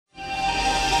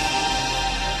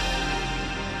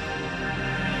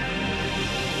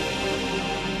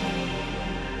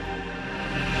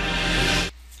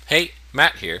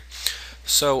Matt here.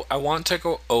 So I want to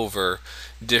go over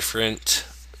different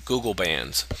Google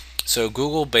bans. So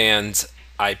Google bans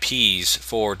IPs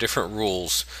for different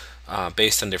rules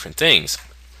based on different things.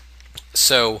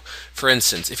 So, for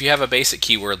instance, if you have a basic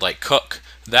keyword like cook,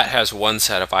 that has one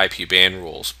set of IP ban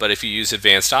rules. But if you use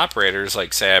advanced operators,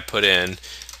 like say I put in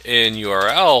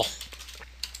URL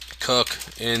cook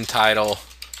in title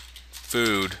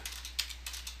food,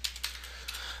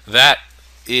 that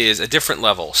is a different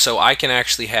level. So I can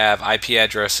actually have IP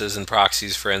addresses and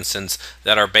proxies, for instance,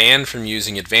 that are banned from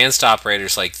using advanced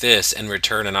operators like this and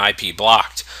return an IP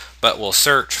blocked, but will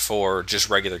search for just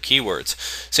regular keywords.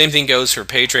 Same thing goes for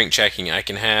PageRank checking. I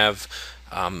can have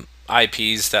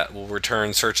IPs that will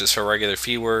return searches for regular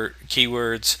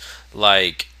keywords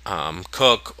like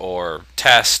cook or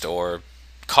test or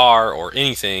car or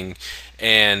anything,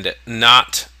 and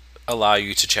not allow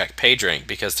you to check PageRank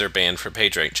because they're banned for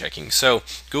PageRank checking. So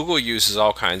Google uses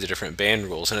all kinds of different ban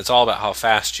rules, and it's all about how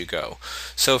fast you go.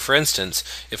 So for instance,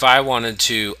 if I wanted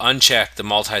to uncheck the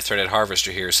multi-threaded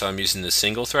harvester here, so I'm using the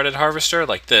single-threaded harvester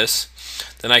like this,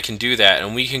 then I can do that,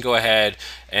 and we can go ahead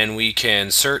and we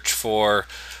can search for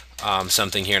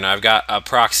something here. Now I've got a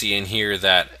proxy in here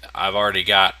that I've already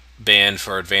got banned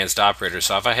for advanced operators.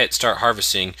 So if I hit start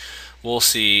harvesting, we'll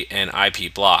see an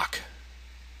IP block.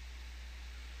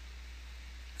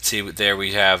 See, there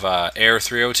we have error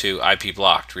 302 IP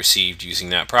blocked received using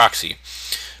that proxy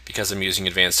because I'm using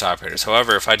advanced operators.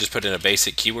 However, if I just put in a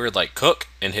basic keyword like cook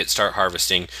and hit start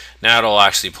harvesting, now it'll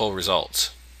actually pull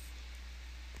results.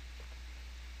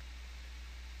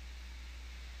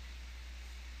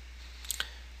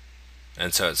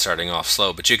 And so it's starting off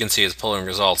slow, but you can see it's pulling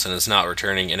results and it's not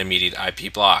returning an immediate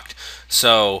IP blocked.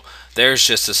 So there's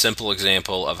just a simple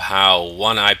example of how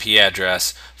one IP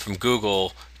address from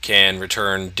Google can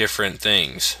return different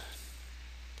things.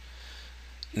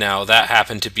 Now that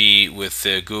happened to be with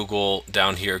the Google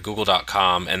down here,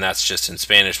 google.com, and that's just in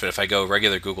Spanish, but if I go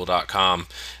regular google.com,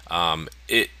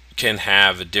 it can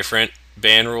have different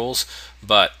ban rules,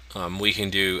 but we can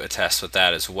do a test with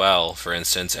that as well, for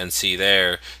instance, and see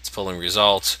there it's pulling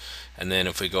results. And then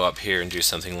if we go up here and do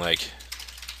something like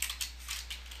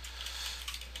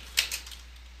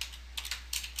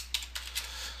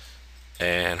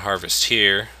and harvest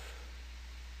here,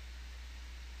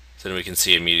 then we can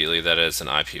see immediately that it's an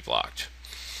IP blocked.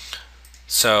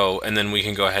 So, and then we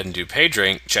can go ahead and do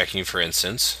PageRank checking, for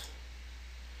instance,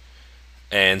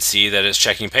 and see that it's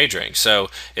checking PageRank. So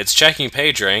it's checking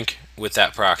PageRank with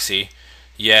that proxy,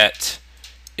 yet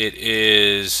it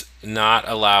is not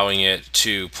allowing it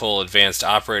to pull advanced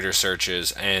operator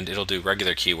searches, and it'll do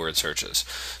regular keyword searches.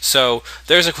 So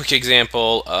there's a quick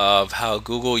example of how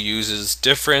Google uses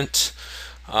different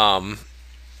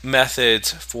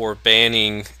methods for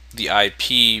banning the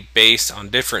IP based on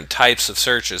different types of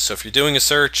searches. So if you're doing a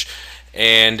search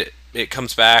and it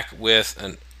comes back with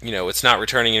an it's not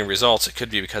returning any results, it could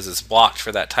be because it's blocked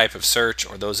for that type of search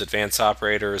or those advanced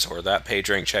operators or that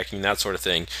PageRank checking, that sort of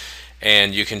thing.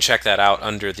 And you can check that out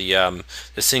under the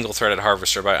single-threaded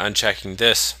harvester by unchecking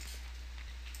this.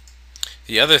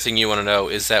 The other thing you want to know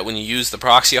is that when you use the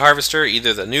proxy harvester,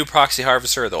 either the new proxy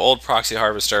harvester or the old proxy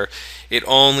harvester, it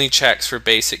only checks for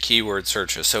basic keyword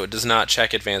searches. So it does not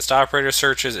check advanced operator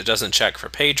searches, it doesn't check for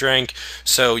PageRank.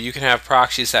 So you can have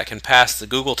proxies that can pass the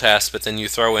Google test, but then you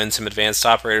throw in some advanced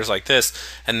operators like this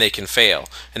and they can fail.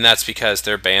 And that's because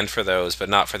they're banned for those but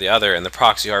not for the other, and the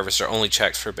proxy harvester only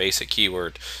checks for basic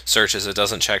keyword searches, it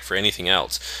doesn't check for anything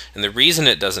else. And the reason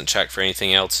it doesn't check for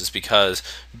anything else is because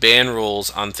ban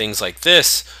rules on things like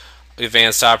this,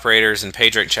 advanced operators and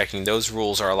PageRank checking, those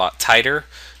rules are a lot tighter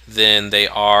than they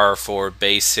are for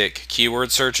basic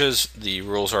keyword searches. The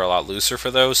rules are a lot looser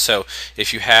for those. So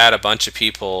if you had a bunch of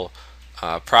people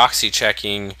proxy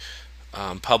checking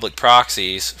public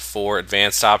proxies for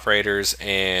advanced operators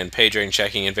and PageRank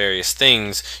checking and various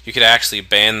things, you could actually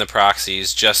ban the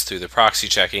proxies just through the proxy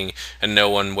checking and no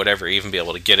one would ever even be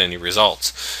able to get any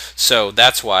results. So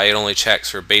that's why it only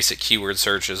checks for basic keyword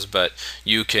searches, but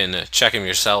you can check them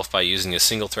yourself by using a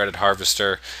single-threaded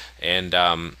harvester and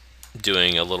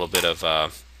doing a little bit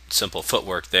of simple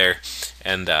footwork there.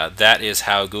 And that is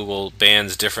how Google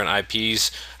bans different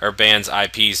IPs, or bans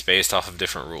IPs based off of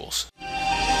different rules.